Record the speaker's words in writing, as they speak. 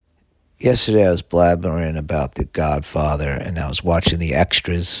Yesterday I was blabbering about The Godfather, and I was watching the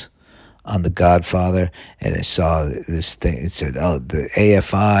extras on The Godfather, and I saw this thing. It said, "Oh, the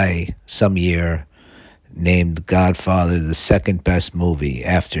AFI some year named Godfather the second best movie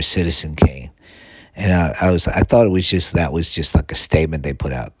after Citizen Kane." And I thought it was just that was just like a statement they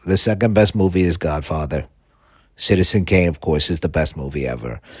put out. The second best movie is Godfather. Citizen Kane, of course, is the best movie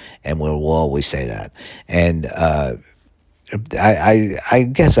ever, and we'll always say that. And I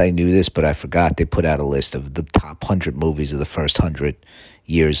guess I knew this, but I forgot they put out a list of the top 100 movies of the first 100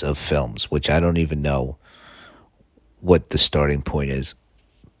 years of films, which I don't even know what the starting point is.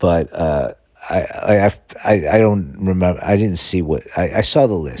 But I don't remember. I didn't see what I saw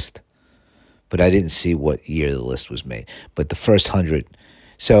the list, but I didn't see what year the list was made. But the first 100,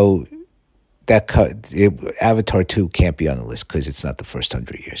 so Avatar 2 can't be on the list because it's not the first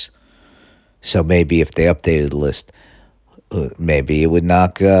 100 years. So maybe if they updated the list, maybe it would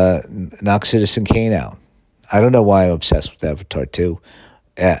knock Citizen Kane out. I don't know why I'm obsessed with Avatar 2.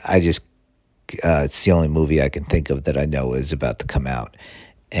 I just it's the only movie I can think of that I know is about to come out,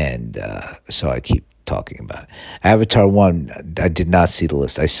 and so I keep talking about it. Avatar 1, I did not see the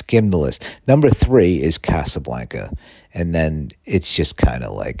list. I skimmed the list. Number 3 is Casablanca, and then it's just kind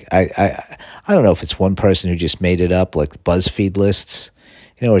of like I don't know if it's one person who just made it up, like BuzzFeed lists.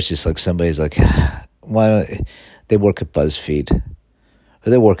 It's just like somebody's like, why don't they work at BuzzFeed? Or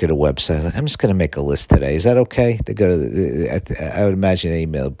they work at a website. Like, I'm just going to make a list today. Is that okay? They go to, I would imagine they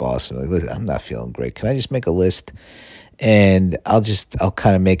email the boss and like, listen, I'm not feeling great. Can I just make a list? And I'll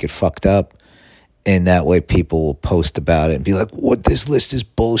kind of make it fucked up. And that way people will post about it and be like, what, this list is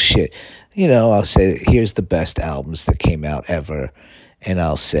bullshit. I'll say, here's the best albums that came out ever. And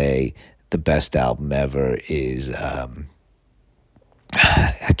I'll say the best album ever is,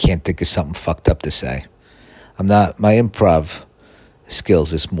 I can't think of something fucked up to say. My improv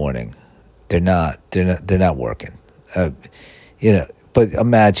skills this morning, they're not working. But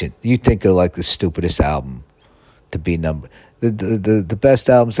imagine, you think of like the stupidest album to be the best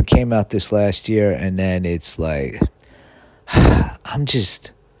albums that came out this last year, and then it's like,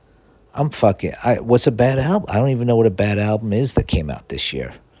 what's a bad album? I don't even know what a bad album is that came out this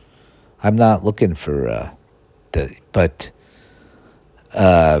year. I'm not looking for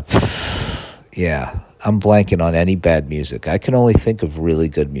yeah, I'm blanking on any bad music. I can only think of really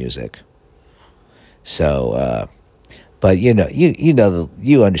good music. So, but you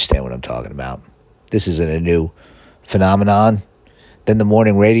understand what I'm talking about. This isn't a new phenomenon. Then the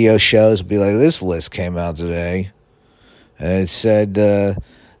morning radio shows will be like, this list came out today, and it said the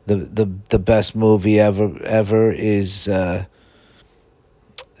best movie ever is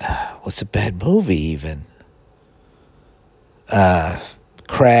what's a bad movie even?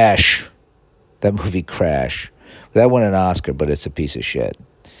 Crash. That movie Crash. That won an Oscar, but it's a piece of shit.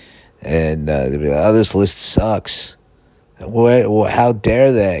 And they'll be like, oh, this list sucks. How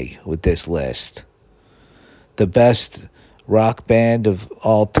dare they with this list? The best rock band of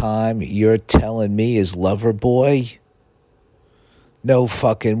all time, you're telling me, is Loverboy? No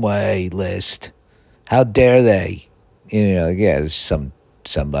fucking way, list. How dare they? There's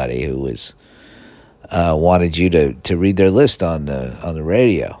somebody who was wanted you to read their list on the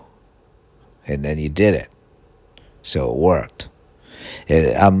radio. And then you did it, so it worked.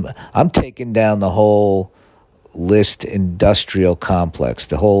 I'm taking down the whole list industrial complex,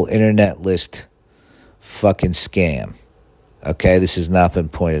 the whole internet list fucking scam. Okay, this has not been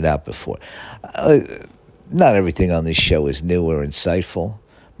pointed out before. Not everything on this show is new or insightful.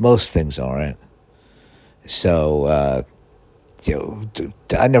 Most things aren't. So,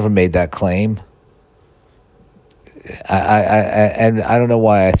 I never made that claim. And I don't know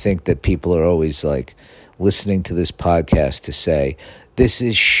why I think that people are always like listening to this podcast to say, this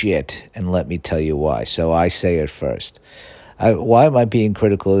is shit, and let me tell you why. So I say it first. Why am I being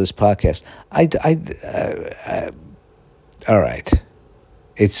critical of this podcast? All right.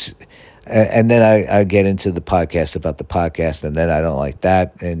 And then I get into the podcast about the podcast, and then I don't like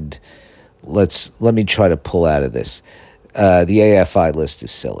that. And let me try to pull out of this. The AFI list is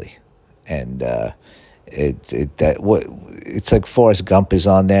silly. And, it's like Forrest Gump is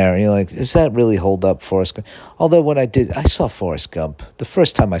on there, and you're like, does that really hold up, Forrest Gump? Although I saw Forrest Gump. The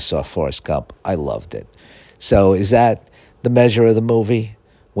first time I saw Forrest Gump, I loved it. So is that the measure of the movie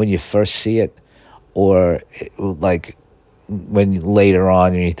when you first see it, or like when later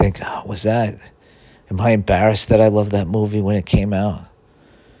on and you think, oh, am I embarrassed that I loved that movie when it came out,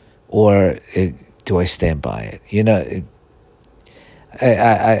 or do I stand by it?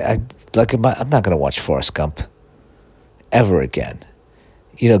 I'm not going to watch Forrest Gump ever again.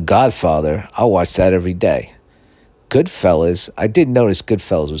 Godfather, I'll watch that every day. Goodfellas, I did notice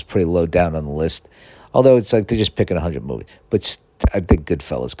Goodfellas was pretty low down on the list, although it's like they're just picking 100 movies. But I think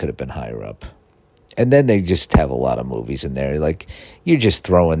Goodfellas could have been higher up. And then they just have a lot of movies in there. Like, you're just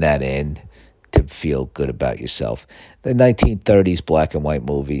throwing that in to feel good about yourself. The 1930s black and white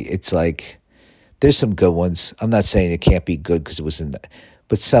movie, it's like, there's some good ones. I'm not saying it can't be good because it was in,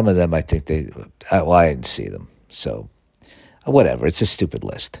 but some of them I think I didn't see them. So, whatever. It's a stupid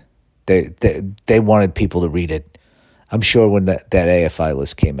list. They wanted people to read it. I'm sure when that AFI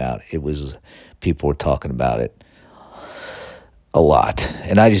list came out, people were talking about it a lot,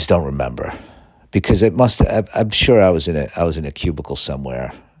 and I just don't remember because it must. I'm sure I was in a cubicle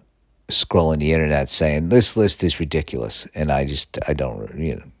somewhere, scrolling the internet saying this list is ridiculous, and I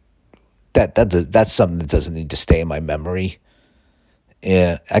don't that's something that doesn't need to stay in my memory.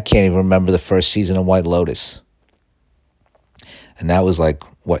 Yeah, I can't even remember the first season of White Lotus, and that was like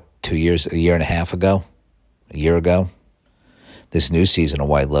what 2 years, a year and a half ago, a year ago. This new season of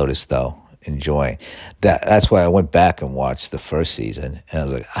White Lotus, though, enjoying that. That's why I went back and watched the first season, and I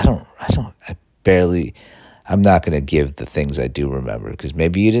was like, I'm not going to give the things I do remember because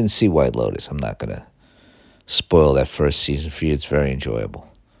maybe you didn't see White Lotus. I'm not going to spoil that first season for you. It's very enjoyable.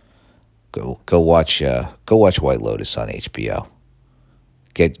 Go watch White Lotus on HBO.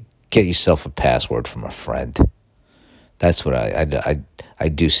 Get yourself a password from a friend. That's what I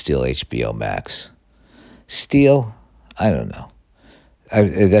do. Steal HBO Max. Steal? I don't know.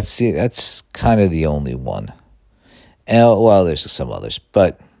 That's kind of the only one. And, well, there's some others,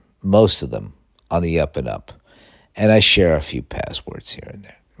 but most of them on the up and up. And I share a few passwords here and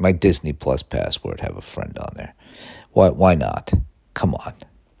there. My Disney Plus password, have a friend on there. Why not? Come on.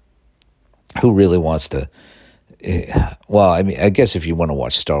 Who really wants to? Well, I mean, I guess if you want to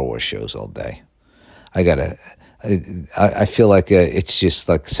watch Star Wars shows all day, I feel like it's just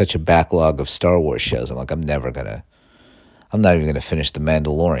like such a backlog of Star Wars shows. I'm like, I'm not even gonna finish The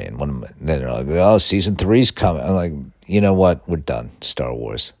Mandalorian. Then they're like, oh, season 3's coming. I'm like, you know what? We're done. Star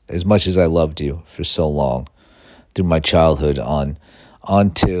Wars. As much as I loved you for so long, through my childhood on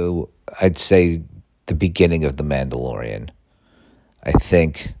to I'd say the beginning of The Mandalorian, I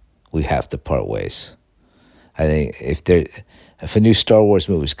think we have to part ways. I think if a new Star Wars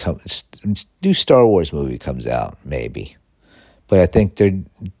movie comes out, maybe, but I think they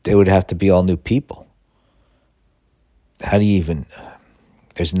would have to be all new people. How do you even?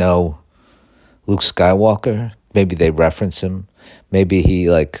 There's no Luke Skywalker. Maybe they reference him. Maybe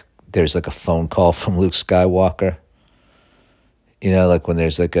there's like a phone call from Luke Skywalker. You know, like when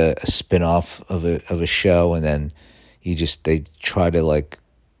there's like a spin-off of a show, and then they try to like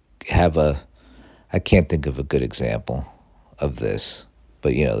have I can't think of a good example of this,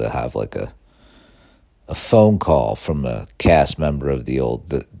 but they'll have like a phone call from a cast member of the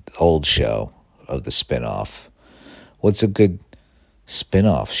old show of the spin-off. What's a good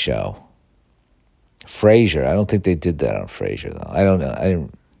spin-off show? Frasier. I don't think they did that on Frasier, though. I don't know.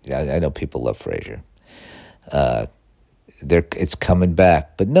 I know people love Frasier. It's coming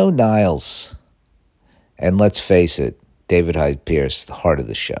back, but no Niles. And let's face it, David Hyde Pierce, the heart of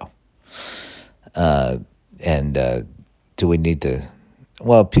the show. Do we need to?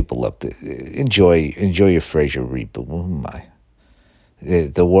 Well, people love to enjoy your Frasier reboot. Oh my!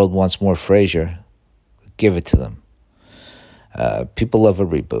 The world wants more Frasier. Give it to them. People love a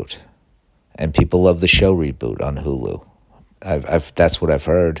reboot, and people love the show reboot on Hulu. That's what I've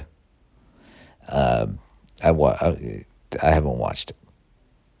heard. I haven't watched it,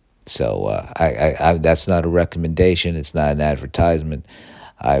 so I that's not a recommendation. It's not an advertisement.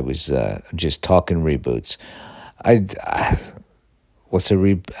 I was just talking reboots. I've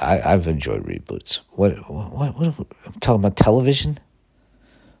enjoyed reboots. What I'm talking about television?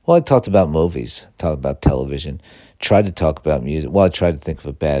 Well, I talked about movies, talked about television, tried to talk about music. Well, I tried to think of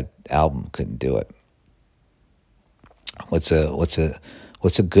a bad album, couldn't do it. What's a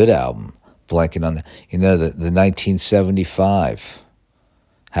good album? Blanking on the 1975,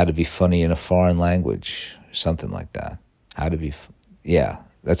 How to Be Funny in a Foreign Language, or something like that. How to be, yeah,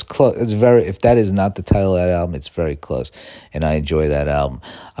 that's close. It's very. If that is not the title of that album, it's very close, and I enjoy that album.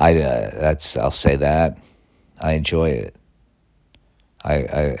 I'll say that I enjoy it.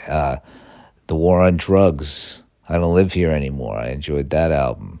 The War on Drugs. I Don't Live Here Anymore. I enjoyed that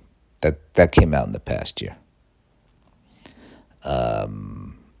album. That came out in the past year.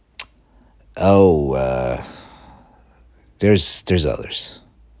 There's others.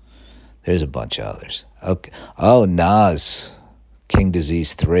 There's a bunch of others. Okay. Oh, Nas, King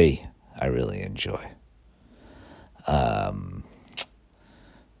Disease 3. I really enjoy.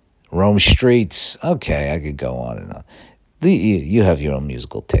 Rome Streets. Okay, I could go on and on. You have your own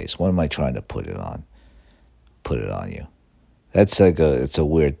musical taste. What am I trying to put put it on you. That's like it's a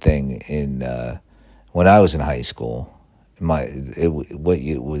weird thing in when I was in high school.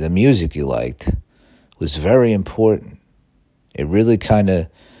 The music you liked was very important. It really kind of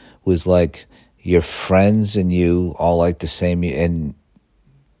was like your friends and you all like the same and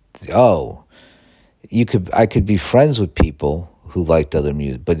oh, I could be friends with people who liked other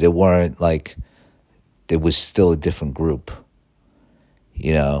music, but they weren't like there was still a different group.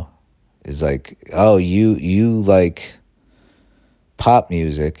 You know, it's like, oh, you like pop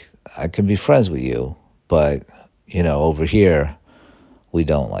music. I can be friends with you, but over here we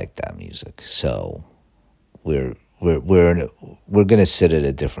don't like that music. So we're gonna sit at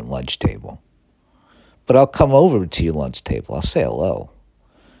a different lunch table. But I'll come over to your lunch table. I'll say hello.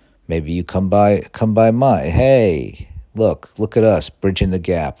 Maybe you come by mine. Hey, look at us bridging the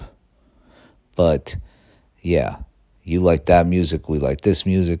gap. But yeah, you like that music, we like this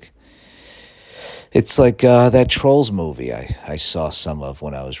music. It's like that Trolls movie I saw some of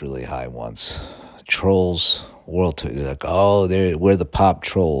when I was really high once. Trolls World Tour. Like, oh, we're the pop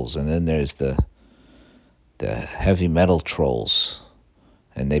trolls, and then there's the heavy metal trolls,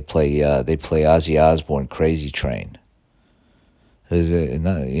 and they play Ozzy Osbourne, Crazy Train. I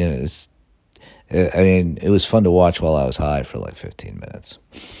mean, it was fun to watch while I was high for like 15 minutes.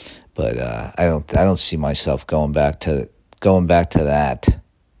 But I don't see myself going back to that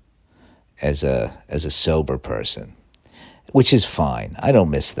as a sober person, which is fine. I don't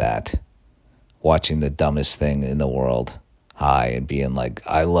miss that. Watching the dumbest thing in the world high and being like,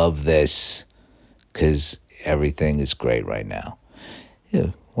 I love this because everything is great right now. Yeah,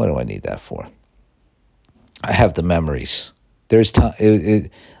 what do I need that for? I have the memories. There's time.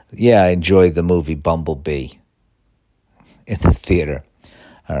 Yeah, I enjoyed the movie Bumblebee in the theater.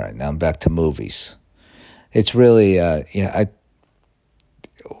 All right, now I'm back to movies. It's really, yeah,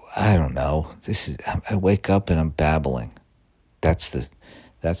 I don't know. I wake up and I'm babbling. That's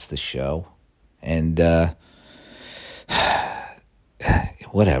the show, and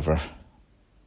whatever.